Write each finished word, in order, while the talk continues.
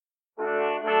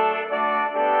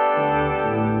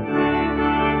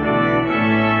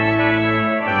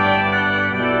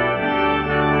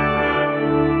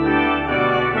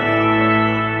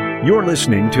You're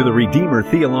listening to the Redeemer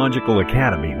Theological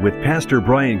Academy with Pastor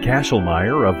Brian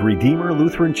Kashelmeyer of Redeemer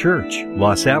Lutheran Church,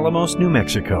 Los Alamos, New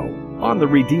Mexico. On the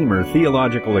Redeemer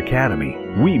Theological Academy,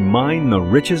 we mine the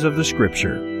riches of the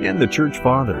Scripture and the Church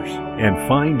Fathers and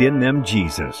find in them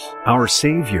Jesus, our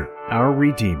Savior, our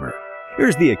Redeemer.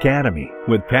 Here's the Academy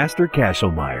with Pastor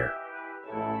Kashelmeyer.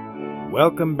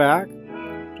 Welcome back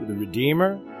to the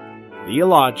Redeemer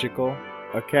Theological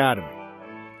Academy.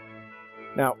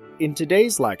 Now, in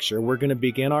today's lecture, we're going to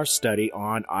begin our study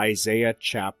on Isaiah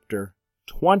chapter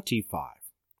 25.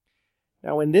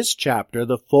 Now, in this chapter,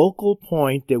 the focal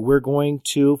point that we're going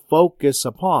to focus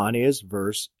upon is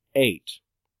verse 8,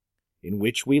 in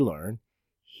which we learn,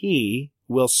 "He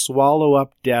will swallow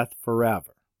up death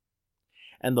forever,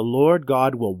 and the Lord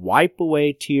God will wipe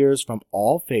away tears from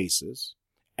all faces,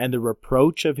 and the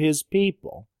reproach of his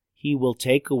people he will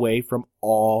take away from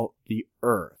all the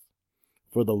earth.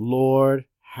 For the Lord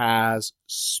has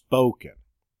spoken."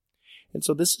 And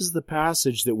so this is the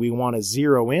passage that we want to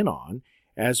zero in on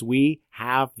as we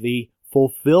have the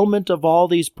fulfillment of all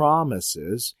these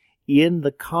promises in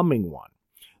the coming one,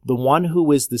 the one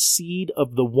who is the seed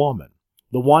of the woman,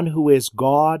 the one who is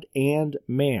God and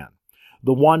man,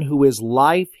 the one who is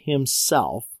life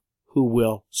himself, who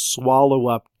will swallow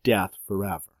up death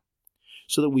forever.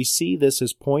 So that we see this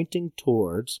as pointing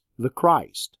towards the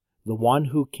Christ, the one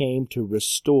who came to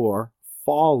restore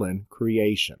fallen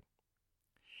creation.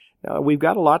 Now, we've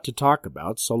got a lot to talk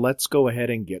about, so let's go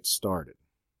ahead and get started.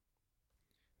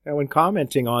 Now, in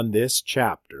commenting on this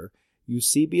chapter,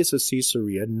 Eusebius of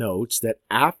Caesarea notes that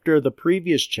after the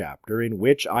previous chapter, in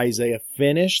which Isaiah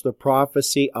finished the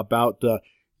prophecy about the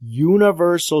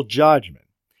universal judgment,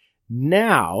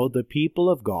 now the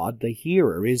people of God, the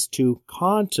hearer, is to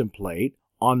contemplate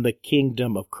on the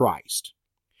kingdom of Christ.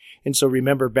 And so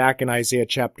remember back in Isaiah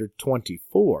chapter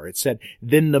 24, it said,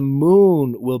 "Then the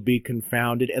moon will be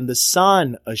confounded and the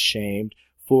sun ashamed,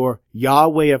 for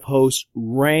Yahweh of hosts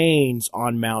reigns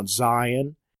on Mount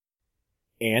Zion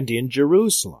and in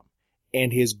Jerusalem,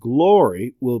 and his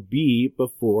glory will be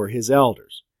before his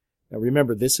elders." Now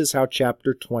remember, this is how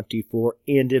chapter 24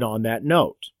 ended on that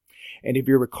note. And if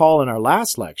you recall in our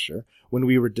last lecture, when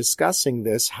we were discussing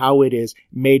this, how it is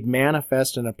made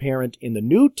manifest and apparent in the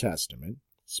New Testament,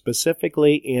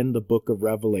 specifically in the book of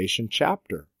Revelation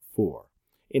chapter 4,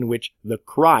 in which the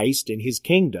Christ in his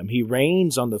kingdom, he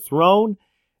reigns on the throne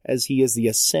as he is the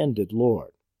ascended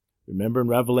Lord. Remember in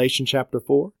Revelation chapter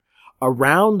 4?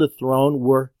 Around the throne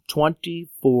were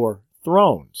 24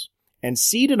 thrones, and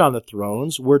seated on the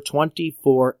thrones were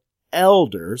 24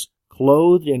 elders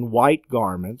clothed in white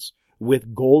garments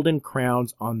with golden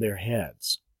crowns on their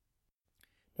heads.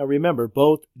 Now remember,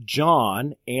 both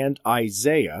John and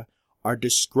Isaiah are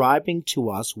describing to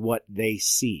us what they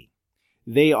see.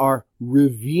 They are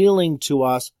revealing to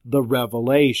us the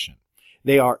revelation.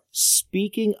 They are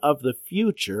speaking of the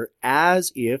future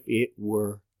as if it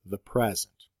were the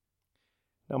present.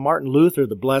 Now, Martin Luther,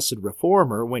 the Blessed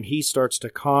Reformer, when he starts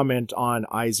to comment on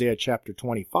Isaiah chapter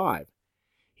 25,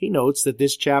 he notes that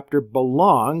this chapter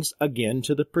belongs again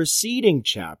to the preceding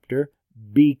chapter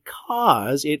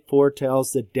because it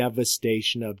foretells the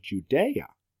devastation of Judea.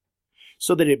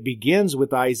 So that it begins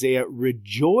with Isaiah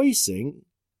rejoicing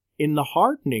in the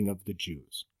hardening of the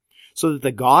Jews, so that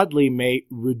the godly may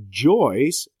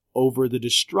rejoice over the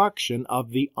destruction of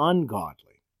the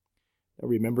ungodly. Now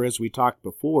remember, as we talked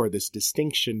before, this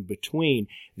distinction between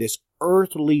this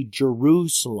earthly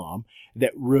Jerusalem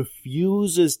that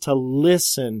refuses to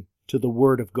listen to the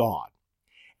Word of God,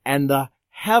 and the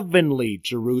heavenly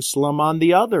Jerusalem, on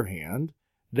the other hand,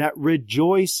 that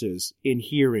rejoices in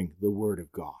hearing the Word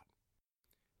of God.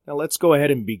 Now let's go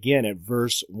ahead and begin at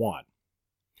verse 1.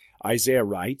 Isaiah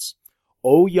writes,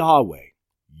 "O Yahweh,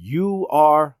 you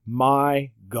are my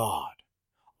God.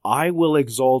 I will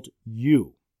exalt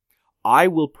you. I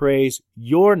will praise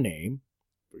your name,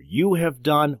 for you have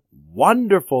done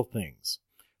wonderful things,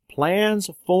 plans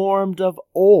formed of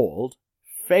old,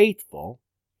 faithful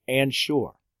and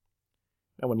sure."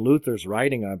 Now when Luther's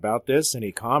writing about this and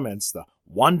he comments the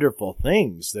wonderful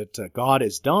things that God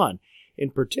has done, in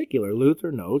particular,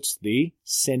 Luther notes the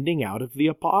sending out of the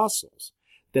apostles,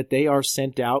 that they are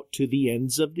sent out to the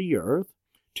ends of the earth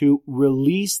to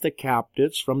release the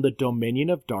captives from the dominion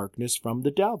of darkness from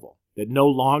the devil, that no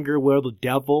longer will the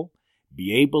devil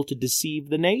be able to deceive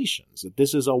the nations, that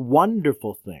this is a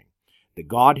wonderful thing, that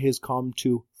God has come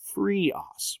to free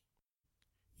us.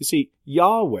 You see,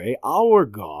 Yahweh, our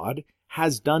God,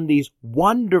 has done these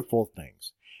wonderful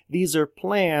things. These are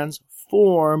plans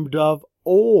formed of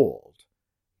old.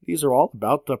 These are all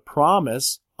about the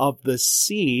promise of the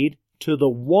seed to the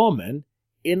woman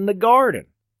in the garden.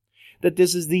 that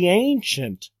this is the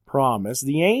ancient promise,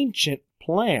 the ancient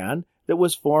plan that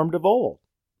was formed of old.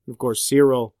 Of course,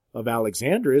 Cyril of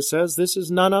Alexandria says this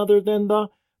is none other than the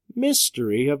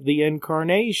mystery of the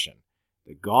incarnation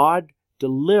that God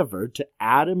delivered to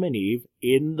Adam and Eve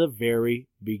in the very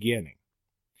beginning.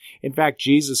 In fact,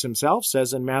 Jesus himself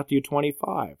says in Matthew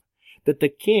 25 that the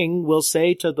king will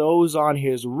say to those on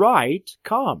his right,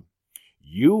 "Come,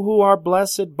 you who are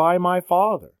blessed by my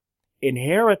Father,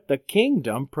 inherit the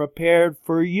kingdom prepared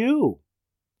for you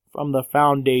from the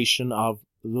foundation of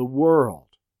the world."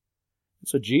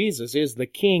 So Jesus is the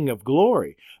King of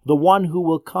glory, the one who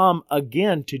will come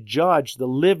again to judge the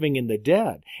living and the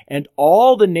dead, and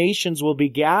all the nations will be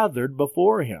gathered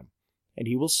before him, and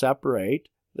he will separate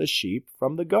the sheep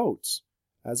from the goats,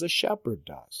 as a shepherd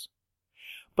does.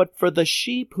 But for the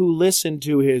sheep who listen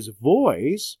to his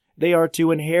voice, they are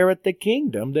to inherit the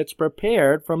kingdom that's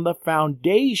prepared from the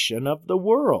foundation of the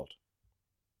world.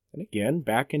 And again,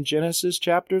 back in Genesis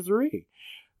chapter 3,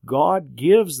 God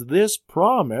gives this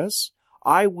promise,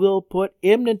 "I will put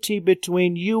enmity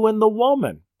between you and the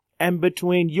woman, and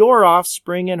between your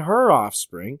offspring and her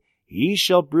offspring. He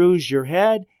shall bruise your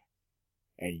head,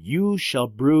 and you shall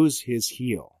bruise his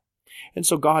heel." And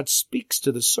so God speaks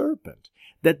to the serpent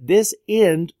that this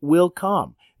end will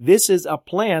come. This is a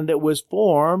plan that was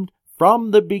formed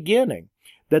from the beginning,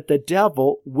 that the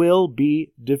devil will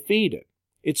be defeated.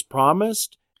 This promise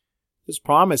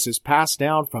is passed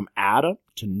down from Adam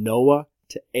to Noah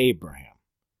to Abraham.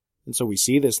 And so we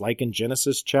see this like in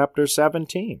Genesis chapter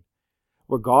 17,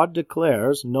 where God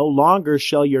declares, "No longer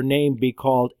shall your name be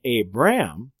called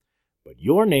Abram, but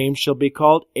your name shall be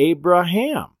called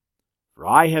Abraham. For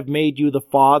I have made you the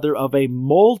father of a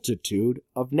multitude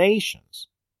of nations."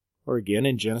 Or again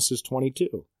in Genesis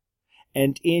 22,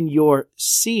 "And in your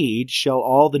seed shall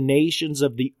all the nations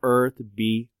of the earth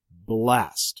be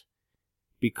blessed,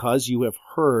 because you have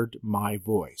heard my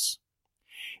voice."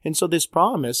 And so this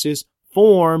promise is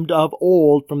formed of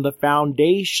old from the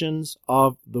foundations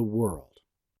of the world,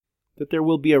 that there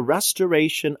will be a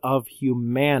restoration of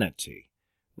humanity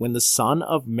when the Son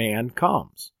of Man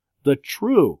comes, the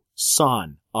true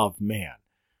Son of Man,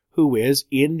 who is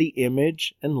in the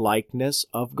image and likeness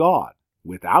of God,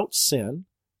 without sin,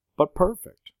 but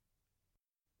perfect.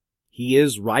 He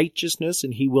is righteousness,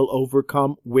 and he will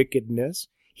overcome wickedness.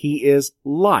 He is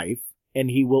life, and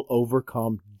he will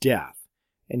overcome death.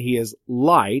 And he is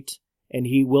light, and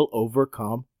he will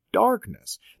overcome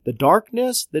darkness, the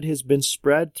darkness that has been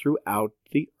spread throughout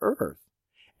the earth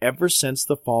ever since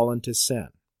the fall into sin.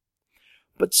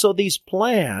 But so these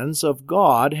plans of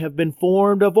God have been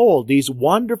formed of old, these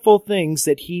wonderful things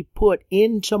that he put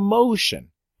into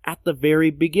motion at the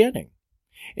very beginning.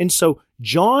 And so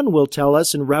John will tell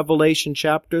us in Revelation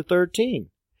chapter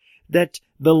 13 that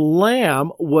the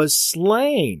Lamb was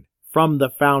slain from the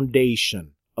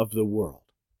foundation of the world.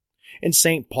 And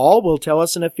St. Paul will tell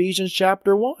us in Ephesians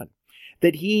chapter 1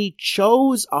 that he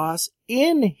chose us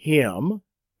in him,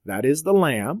 that is the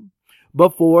Lamb,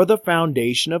 before the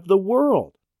foundation of the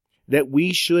world, that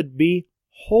we should be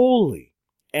holy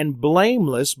and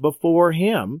blameless before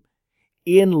him.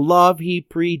 In love he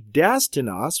predestined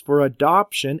us for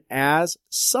adoption as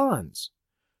sons,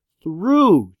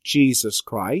 through Jesus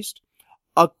Christ,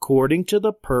 according to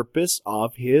the purpose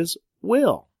of his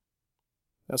will.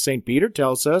 Now, St. Peter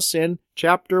tells us in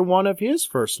chapter 1 of his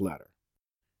first letter,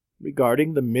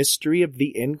 regarding the mystery of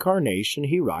the incarnation,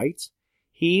 he writes,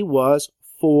 "He was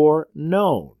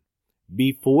foreknown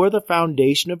before the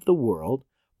foundation of the world,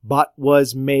 but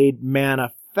was made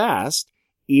manifest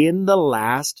in the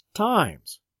last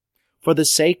times, for the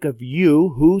sake of you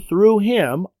who through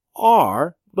him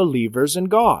are believers in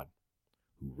God,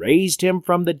 who raised him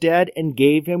from the dead and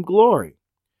gave him glory,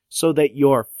 so that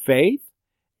your faith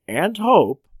and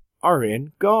hope are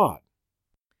in God."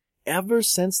 Ever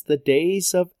since the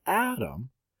days of Adam,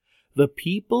 the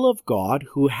people of God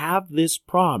who have this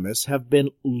promise have been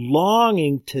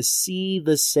longing to see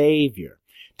the Savior,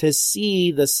 to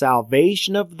see the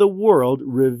salvation of the world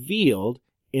revealed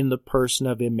in the person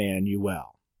of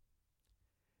Emmanuel.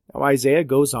 Now Isaiah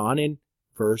goes on in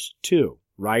verse 2,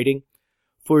 writing,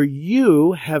 "For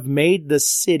you have made the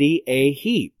city a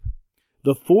heap,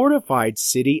 the fortified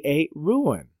city a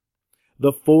ruin.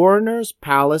 The foreigner's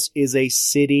palace is a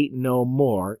city no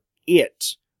more.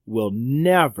 It will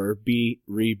never be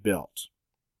rebuilt."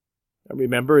 Now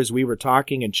remember, as we were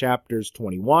talking in chapters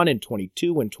 21 and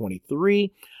 22 and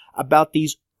 23 about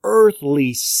these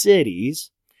earthly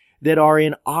cities that are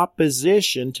in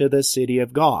opposition to the city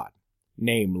of God,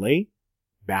 namely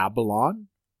Babylon,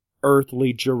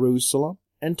 earthly Jerusalem,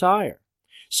 and Tyre.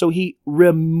 So he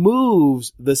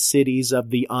removes the cities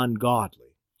of the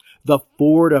ungodly, the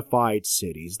fortified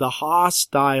cities, the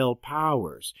hostile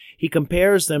powers. He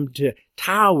compares them to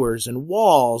towers and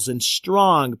walls and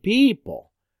strong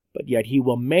people, but yet he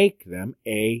will make them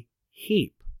a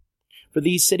heap. For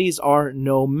these cities are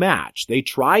no match. They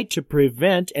try to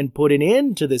prevent and put an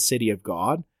end to the city of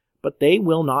God, but they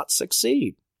will not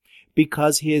succeed,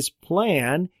 because his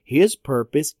plan, his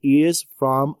purpose is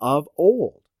from of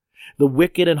old. The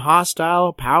wicked and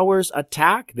hostile powers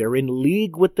attack. They're in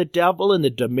league with the devil in the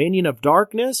dominion of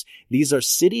darkness. These are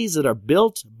cities that are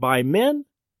built by men.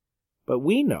 But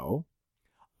we know,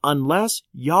 unless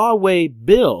Yahweh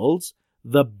builds,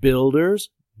 the builders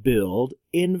build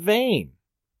in vain.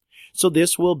 So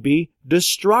this will be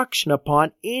destruction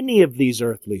upon any of these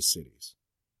earthly cities.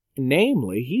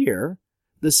 Namely, here,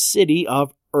 the city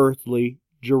of earthly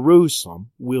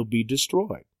Jerusalem will be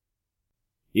destroyed.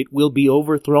 It will be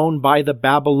overthrown by the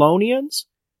Babylonians,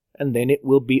 and then it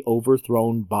will be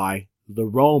overthrown by the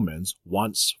Romans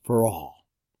once for all.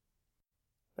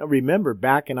 Now remember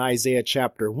back in Isaiah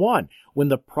chapter 1, when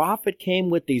the prophet came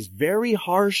with these very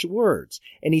harsh words,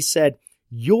 and he said,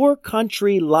 "Your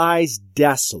country lies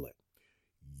desolate.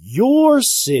 Your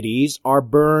cities are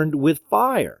burned with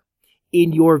fire.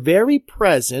 In your very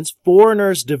presence,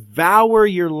 foreigners devour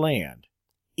your land.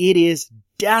 It is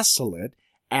desolate,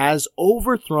 as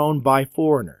overthrown by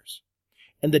foreigners.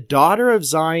 And the daughter of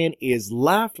Zion is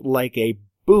left like a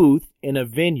booth in a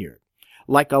vineyard,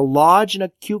 like a lodge in a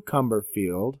cucumber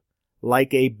field,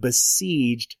 like a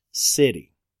besieged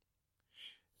city."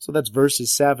 So that's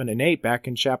verses 7 and 8 back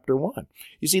in chapter 1.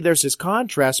 You see, there's this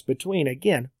contrast between,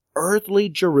 again, earthly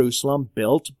Jerusalem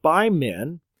built by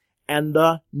men and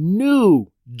the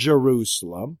new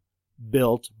Jerusalem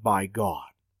built by God.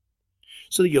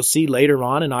 So that you'll see later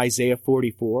on in Isaiah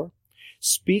 44,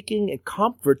 speaking in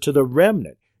comfort to the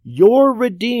remnant, your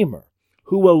Redeemer,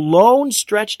 who alone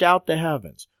stretched out the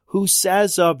heavens, who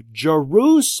says of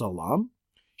Jerusalem,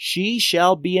 she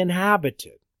shall be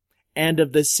inhabited, and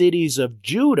of the cities of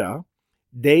Judah,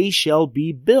 they shall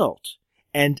be built,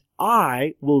 and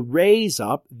I will raise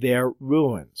up their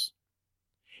ruins.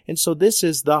 And so this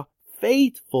is the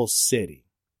faithful city.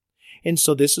 And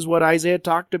so this is what Isaiah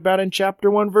talked about in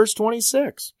chapter 1, verse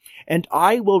 26. "And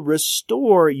I will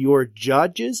restore your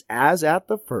judges as at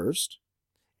the first,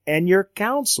 and your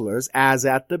counselors as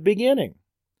at the beginning.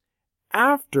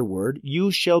 Afterward you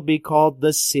shall be called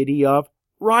the city of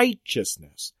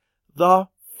righteousness, the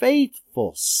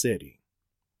faithful city."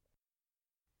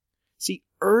 See,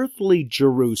 earthly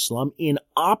Jerusalem in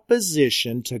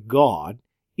opposition to God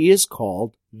is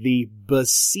called the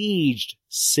besieged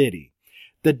city,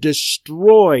 the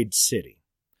destroyed city.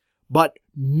 But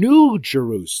New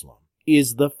Jerusalem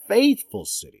is the faithful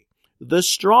city, the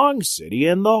strong city,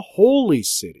 and the holy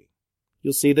city.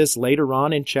 You'll see this later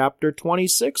on in chapter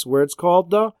 26, where it's called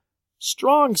the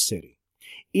strong city.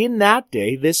 In that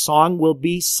day, this song will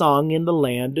be sung in the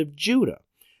land of Judah.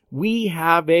 We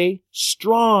have a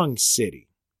strong city.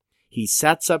 He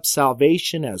sets up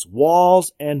salvation as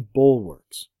walls and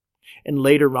bulwarks. And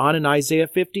later on in Isaiah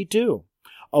 52,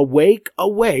 "Awake,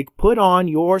 awake, put on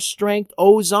your strength,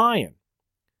 O Zion.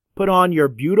 Put on your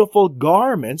beautiful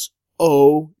garments,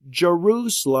 O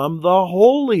Jerusalem, the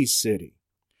holy city.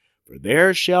 For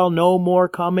there shall no more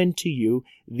come into you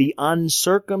the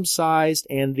uncircumcised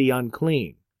and the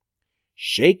unclean.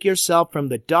 Shake yourself from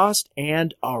the dust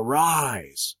and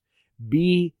arise.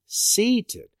 Be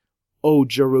seated, O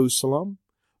Jerusalem.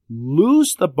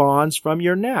 Loose the bonds from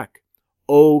your neck,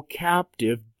 O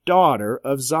captive daughter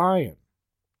of Zion."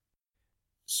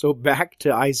 So back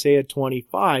to Isaiah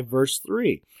 25, verse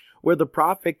 3, where the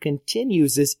prophet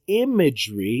continues this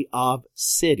imagery of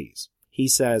cities. He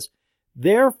says,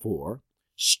 "Therefore,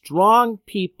 strong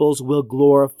peoples will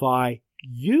glorify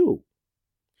you.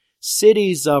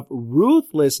 Cities of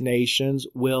ruthless nations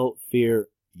will fear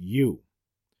you."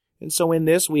 And so in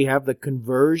this we have the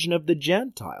conversion of the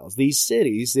Gentiles, these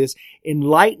cities, this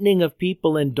enlightening of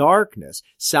people in darkness,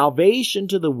 salvation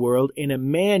to the world, and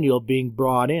Emmanuel being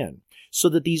brought in, so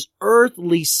that these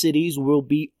earthly cities will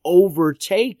be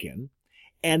overtaken,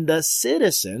 and the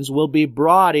citizens will be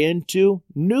brought into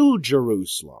New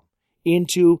Jerusalem,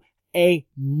 into a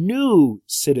new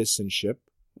citizenship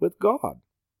with God.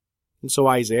 And so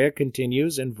Isaiah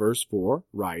continues in verse 4,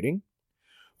 writing,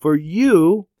 "For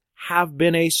you have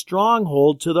been a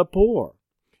stronghold to the poor,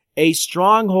 a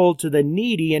stronghold to the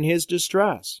needy in his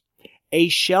distress, a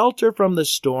shelter from the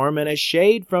storm and a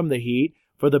shade from the heat,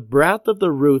 for the breath of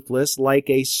the ruthless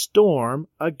like a storm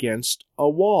against a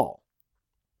wall."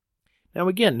 Now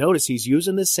again, notice he's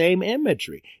using the same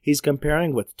imagery. He's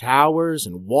comparing with towers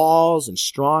and walls and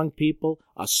strong people,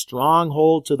 a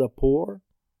stronghold to the poor.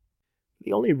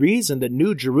 The only reason that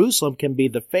New Jerusalem can be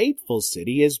the faithful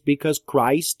city is because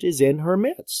Christ is in her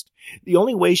midst. The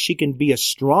only way she can be a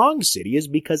strong city is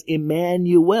because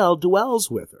Emmanuel dwells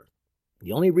with her.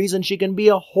 The only reason she can be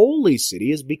a holy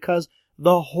city is because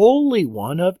the Holy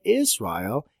One of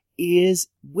Israel is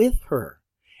with her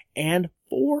and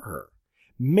for her,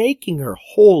 making her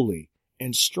holy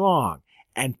and strong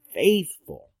and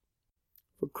faithful.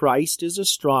 For Christ is a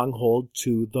stronghold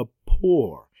to the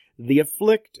poor, the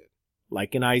afflicted,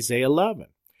 like in Isaiah 11.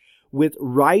 With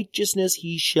righteousness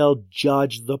he shall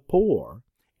judge the poor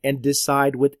and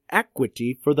decide with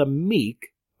equity for the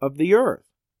meek of the earth.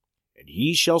 And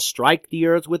he shall strike the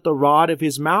earth with the rod of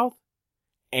his mouth,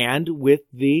 and with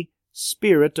the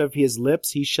spirit of his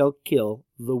lips he shall kill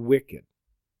the wicked.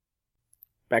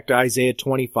 Back to Isaiah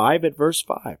 25 at verse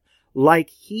 5. Like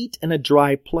heat in a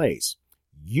dry place,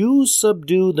 you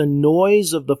subdue the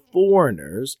noise of the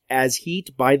foreigners as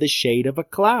heat by the shade of a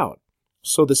cloud.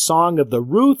 So the song of the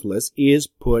ruthless is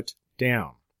put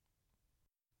down.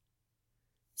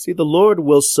 See, the Lord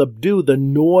will subdue the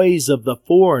noise of the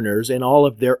foreigners and all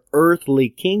of their earthly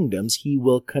kingdoms. He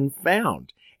will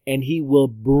confound, and he will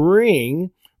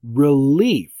bring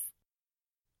relief.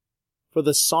 For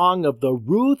the song of the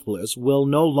ruthless will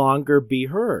no longer be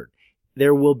heard.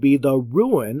 There will be the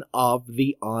ruin of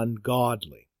the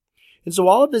ungodly. And so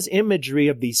all of this imagery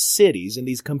of these cities and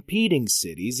these competing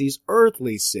cities, these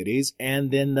earthly cities,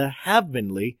 and then the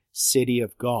heavenly city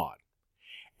of God.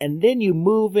 And then you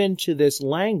move into this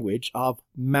language of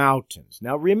mountains.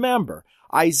 Now remember,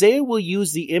 Isaiah will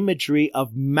use the imagery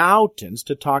of mountains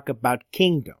to talk about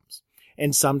kingdoms.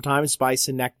 And sometimes by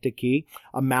synecdoche,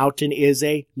 a mountain is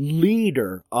a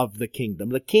leader of the kingdom,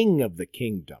 the king of the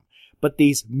kingdom. But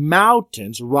these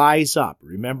mountains rise up.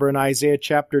 Remember in Isaiah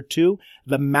chapter 2,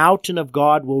 the mountain of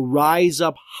God will rise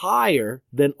up higher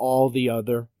than all the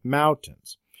other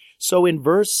mountains. So in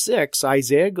verse 6,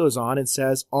 Isaiah goes on and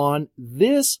says, on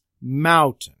this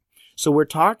mountain. So we're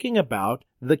talking about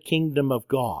the kingdom of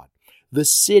God, the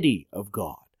city of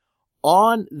God.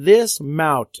 On this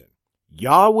mountain,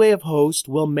 Yahweh of hosts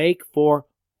will make for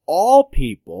all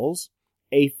peoples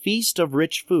a feast of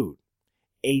rich food,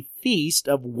 a feast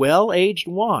of well-aged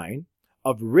wine,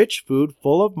 of rich food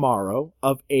full of marrow,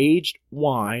 of aged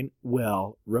wine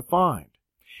well refined.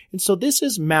 And so this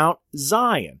is Mount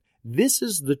Zion. This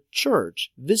is the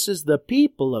church. This is the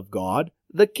people of God,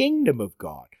 the kingdom of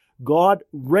God, God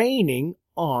reigning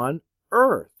on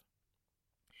earth.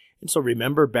 And so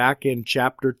remember back in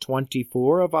chapter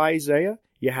 24 of Isaiah,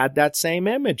 you had that same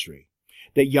imagery,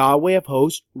 that Yahweh of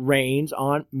hosts reigns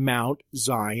on Mount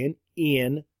Zion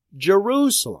in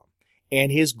Jerusalem,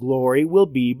 and his glory will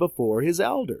be before his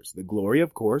elders. The glory,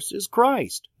 of course, is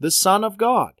Christ, the Son of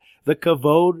God, the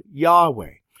Kavod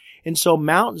Yahweh. And so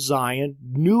Mount Zion,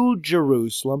 New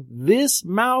Jerusalem, this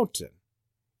mountain,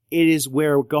 it is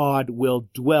where God will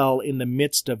dwell in the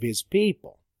midst of his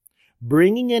people,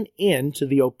 bringing an end to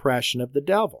the oppression of the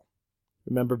devil.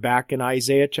 Remember back in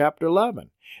Isaiah chapter 11,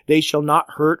 they shall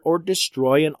not hurt or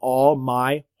destroy in all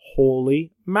my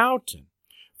holy mountain,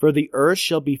 for the earth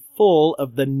shall be full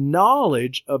of the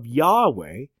knowledge of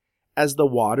Yahweh as the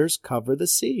waters cover the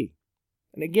sea.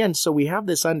 And again, so we have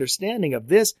this understanding of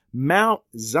this Mount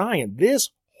Zion, this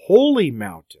holy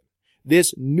mountain,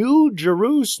 this New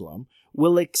Jerusalem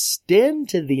will extend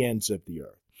to the ends of the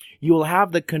earth. You will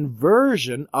have the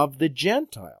conversion of the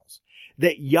Gentiles,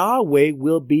 that Yahweh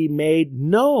will be made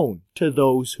known to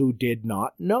those who did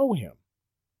not know him.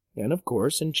 And of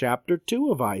course, in chapter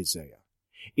 2 of Isaiah,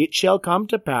 it shall come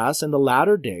to pass in the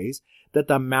latter days that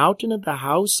the mountain of the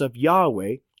house of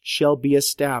Yahweh shall be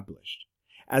established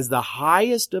as the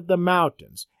highest of the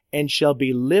mountains, and shall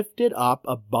be lifted up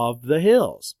above the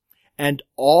hills, and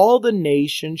all the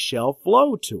nations shall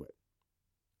flow to it.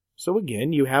 So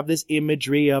again, you have this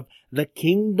imagery of the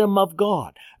kingdom of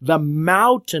God, the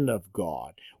mountain of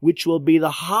God, which will be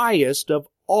the highest of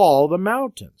all the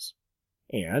mountains.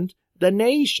 And the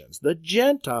nations, the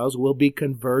Gentiles, will be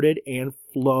converted and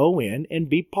flow in and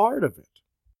be part of it.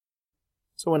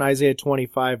 So in Isaiah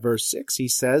 25 verse 6, he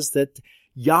says that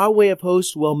Yahweh of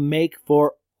hosts will make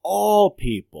for all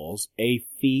peoples a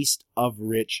feast of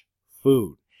rich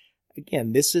food.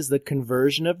 Again, this is the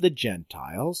conversion of the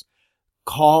Gentiles,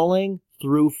 calling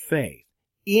through faith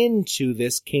into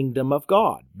this kingdom of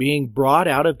God, being brought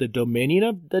out of the dominion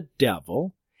of the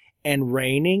devil and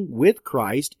reigning with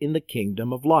Christ in the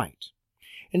kingdom of light.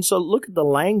 And so look at the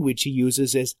language he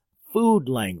uses as food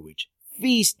language,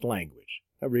 feast language.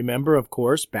 Now remember, of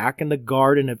course, back in the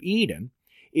Garden of Eden,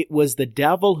 it was the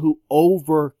devil who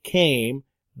overcame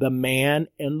the man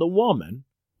and the woman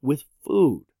with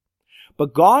food.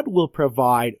 But God will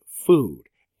provide food,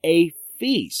 a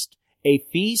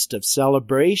feast of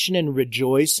celebration and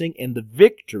rejoicing in the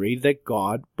victory that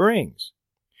God brings.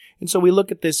 And so we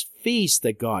look at this feast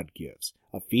that God gives.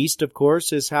 A feast, of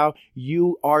course, is how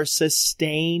you are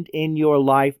sustained in your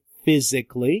life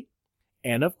physically,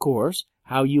 and of course,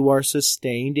 how you are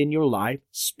sustained in your life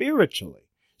spiritually.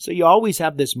 So you always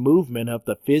have this movement of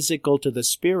the physical to the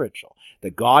spiritual.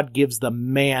 That God gives the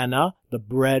manna, the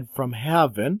bread from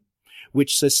heaven,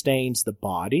 which sustains the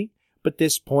body. But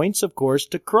this points, of course,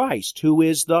 to Christ, who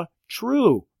is the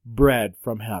true bread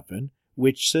from heaven,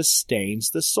 which sustains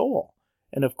the soul.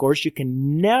 And of course, you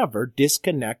can never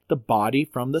disconnect the body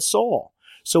from the soul.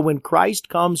 So when Christ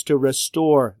comes to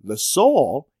restore the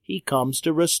soul, he comes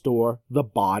to restore the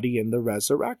body in the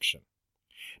resurrection.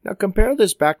 Now compare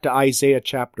this back to Isaiah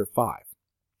chapter 5,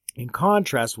 in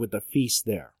contrast with the feast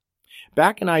there.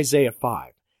 Back in Isaiah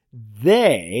 5,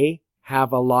 they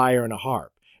have a lyre and a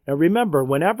harp. Now remember,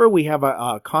 whenever we have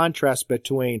a contrast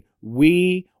between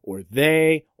we or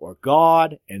they or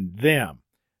God and them,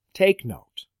 take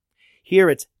note. Here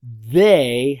it's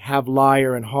they have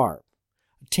lyre and harp,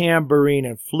 tambourine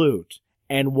and flute,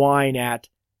 and wine at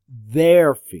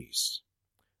their feasts.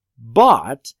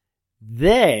 But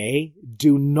they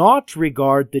do not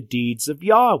regard the deeds of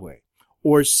Yahweh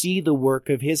or see the work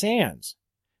of his hands.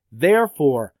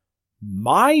 Therefore,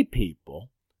 my people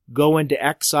go into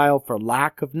exile for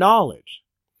lack of knowledge.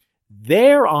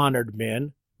 Their honored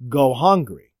men go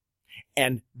hungry,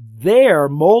 and their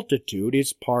multitude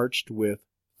is parched with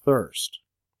thirst.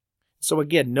 So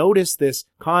again, notice this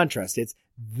contrast. It's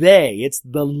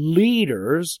the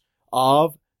leaders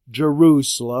of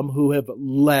Jerusalem who have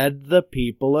led the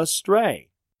people astray.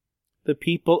 The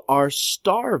people are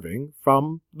starving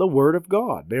from the Word of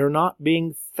God. They are not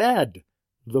being fed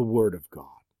the Word of God.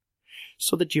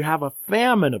 So that you have a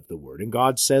famine of the Word. And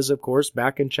God says, of course,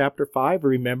 back in chapter 5,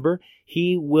 remember,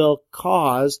 he will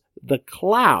cause the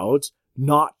clouds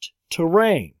not to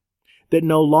rain. That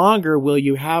no longer will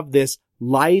you have this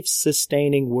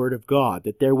life-sustaining Word of God,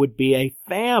 that there would be a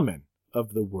famine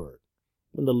of the Word.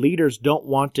 When the leaders don't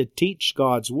want to teach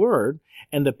God's Word,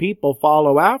 and the people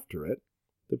follow after it,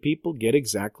 the people get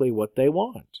exactly what they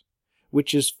want,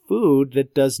 which is food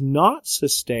that does not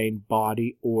sustain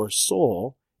body or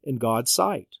soul in God's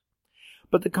sight.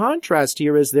 But the contrast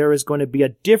here is there is going to be a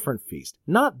different feast,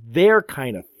 not their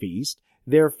kind of feast,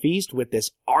 their feast with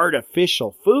this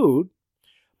artificial food,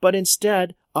 but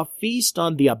instead a feast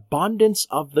on the abundance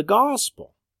of the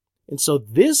gospel. And so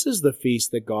this is the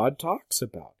feast that God talks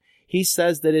about. He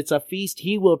says that it's a feast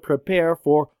he will prepare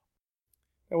for.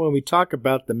 And when we talk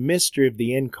about the mystery of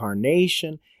the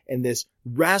incarnation and this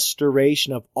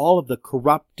restoration of all of the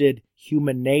corrupted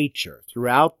human nature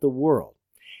throughout the world,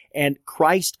 and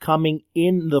Christ coming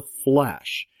in the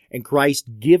flesh, and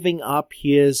Christ giving up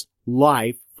his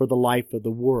life for the life of the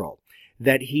world,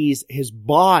 that his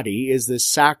body is this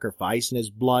sacrifice and his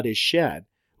blood is shed,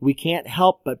 we can't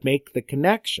help but make the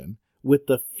connection with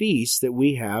the feast that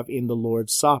we have in the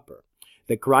Lord's Supper.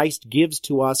 That Christ gives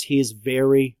to us his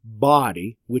very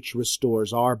body, which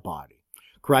restores our body.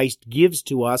 Christ gives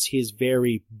to us his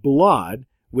very blood,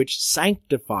 which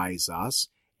sanctifies us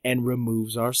and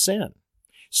removes our sin.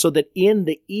 So that in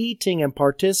the eating and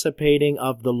participating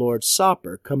of the Lord's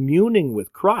Supper, communing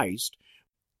with Christ,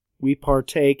 we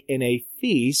partake in a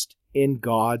feast in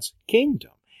God's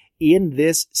kingdom, in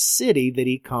this city that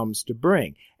he comes to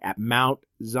bring, at Mount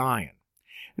Zion.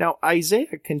 Now,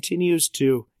 Isaiah continues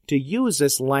to use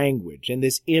this language and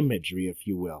this imagery, if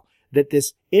you will, that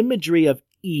this imagery of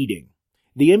eating,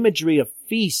 the imagery of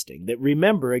feasting, that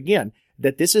remember again,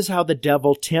 that this is how the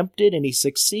devil tempted and he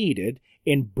succeeded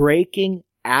in breaking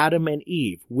Adam and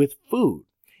Eve with food.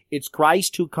 It's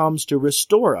Christ who comes to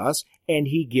restore us, and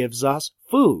he gives us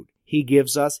food. He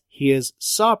gives us his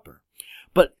supper.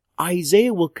 But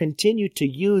Isaiah will continue to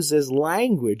use this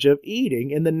language of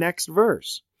eating in the next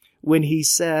verse, when he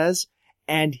says,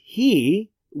 and he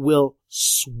will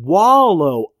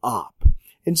swallow up.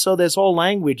 And so this whole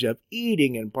language of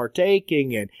eating and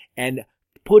partaking and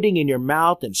putting in your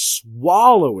mouth and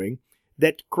swallowing,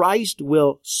 that Christ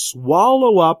will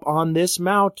swallow up on this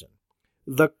mountain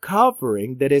the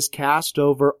covering that is cast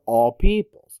over all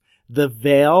peoples, the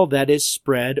veil that is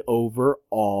spread over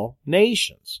all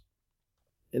nations.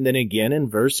 And then again in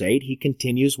verse 8, he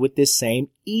continues with this same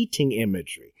eating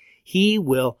imagery. He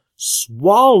will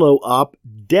swallow up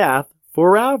death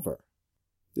forever.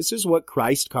 This is what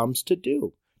Christ comes to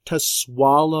do, to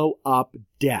swallow up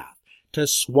death, to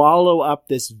swallow up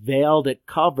this veil that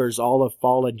covers all of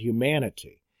fallen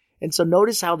humanity. And so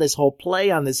notice how this whole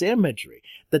play on this imagery,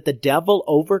 that the devil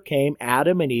overcame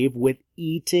Adam and Eve with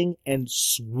eating and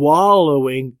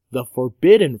swallowing the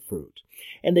forbidden fruit.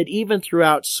 And that even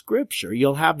throughout Scripture,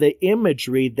 you'll have the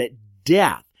imagery that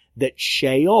death, that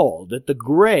Sheol, that the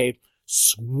grave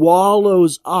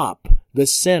swallows up the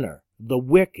sinner, the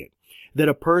wicked, that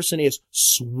a person is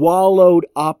swallowed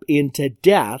up into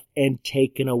death and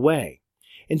taken away.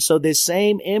 And so this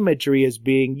same imagery is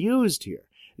being used here,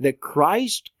 that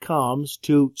Christ comes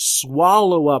to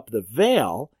swallow up the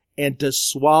veil and to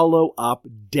swallow up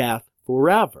death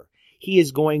forever. He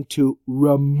is going to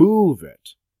remove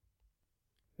it.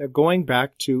 Now going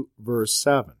back to verse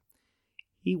 7.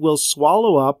 He will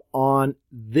swallow up on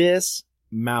this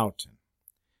mountain.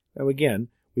 Now again,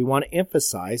 we want to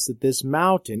emphasize that this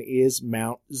mountain is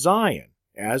Mount Zion,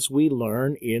 as we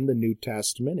learn in the New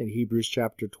Testament in Hebrews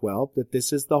chapter 12, that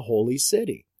this is the holy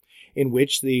city, in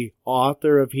which the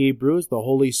author of Hebrews, the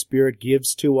Holy Spirit,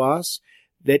 gives to us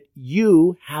that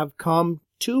you have come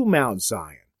to Mount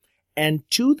Zion and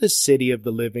to the city of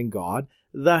the living God,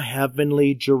 the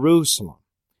heavenly Jerusalem,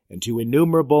 and to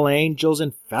innumerable angels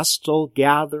in festal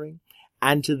gathering,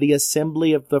 and to the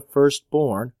assembly of the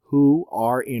firstborn who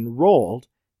are enrolled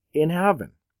in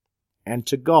heaven, and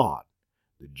to God,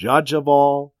 the judge of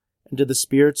all, and to the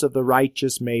spirits of the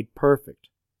righteous made perfect,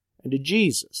 and to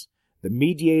Jesus, the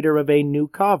mediator of a new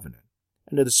covenant,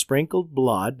 and to the sprinkled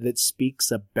blood that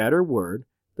speaks a better word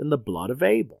than the blood of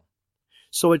Abel.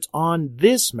 So it's on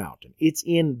this mountain, it's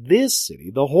in this city,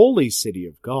 the holy city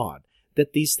of God,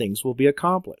 that these things will be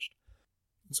accomplished.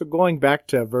 So going back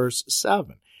to verse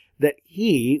 7, that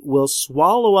he will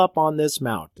swallow up on this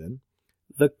mountain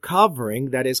the covering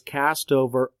that is cast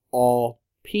over all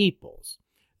peoples,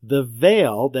 the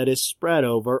veil that is spread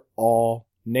over all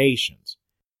nations.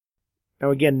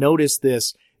 Now again, notice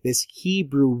this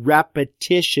Hebrew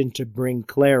repetition to bring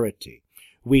clarity.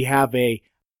 We have a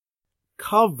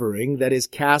covering that is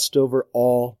cast over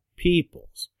all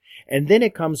peoples. And then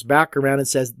it comes back around and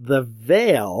says the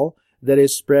veil that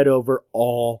is spread over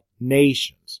all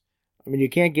nations. I mean, you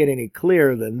can't get any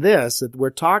clearer than this, that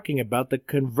we're talking about the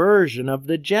conversion of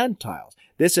the Gentiles.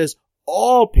 This is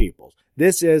all peoples.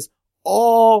 This is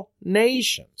all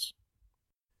nations.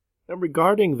 Now,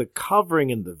 regarding the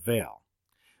covering in the veil,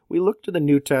 we look to the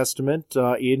New Testament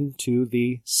into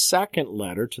the second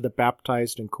letter to the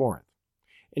baptized in Corinth.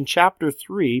 In chapter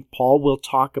 3, Paul will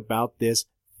talk about this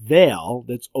veil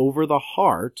that's over the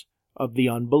heart of the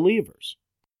unbelievers.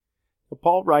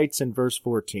 Paul writes in verse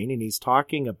 14, and he's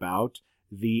talking about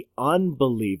the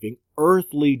unbelieving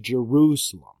earthly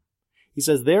Jerusalem. He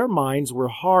says, their minds were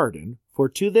hardened, for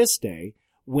to this day,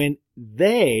 when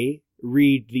they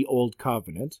read the Old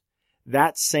Covenant,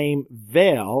 that same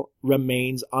veil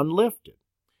remains unlifted,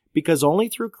 because only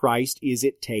through Christ is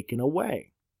it taken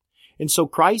away. And so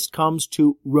Christ comes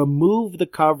to remove the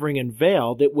covering and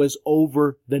veil that was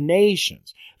over the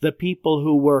nations, the people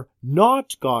who were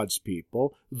not God's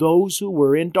people, those who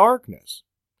were in darkness.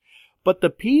 But the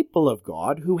people of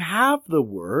God who have the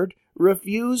Word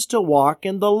refused to walk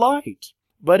in the light,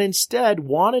 but instead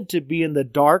wanted to be in the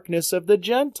darkness of the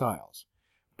Gentiles.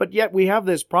 But yet we have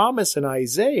this promise in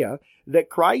Isaiah that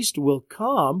Christ will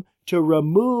come to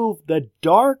remove the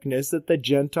darkness that the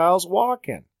Gentiles walk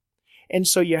in. And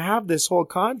so you have this whole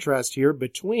contrast here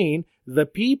between the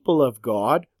people of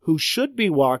God who should be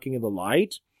walking in the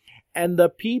light and the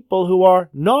people who are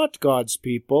not God's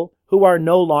people who are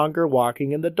no longer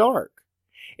walking in the dark.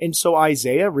 And so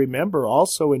Isaiah, remember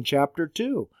also in chapter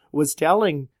 2, was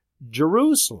telling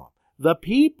Jerusalem, the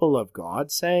people of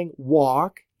God, saying,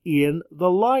 walk in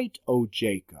the light, O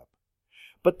Jacob.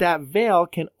 But that veil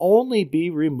can only be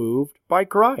removed by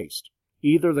Christ.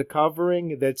 Either the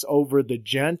covering that's over the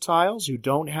Gentiles who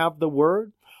don't have the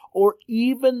Word, or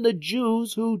even the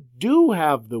Jews who do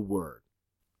have the Word,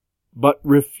 but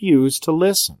refuse to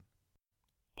listen.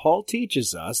 Paul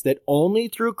teaches us that only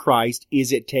through Christ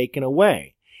is it taken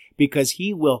away, because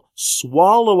he will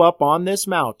swallow up on this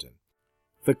mountain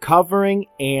the covering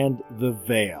and the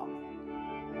veil.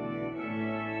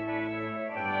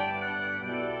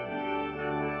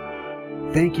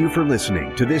 Thank you for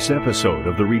listening to this episode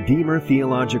of the Redeemer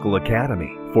Theological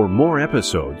Academy. For more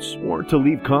episodes or to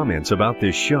leave comments about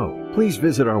this show, please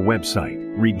visit our website,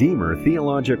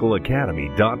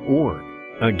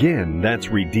 RedeemerTheologicalAcademy.org. Again, that's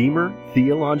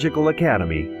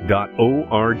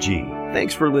RedeemerTheologicalAcademy.org.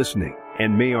 Thanks for listening,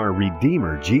 and may our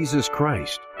Redeemer Jesus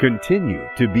Christ continue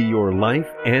to be your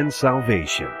life and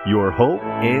salvation, your hope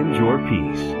and your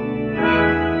peace.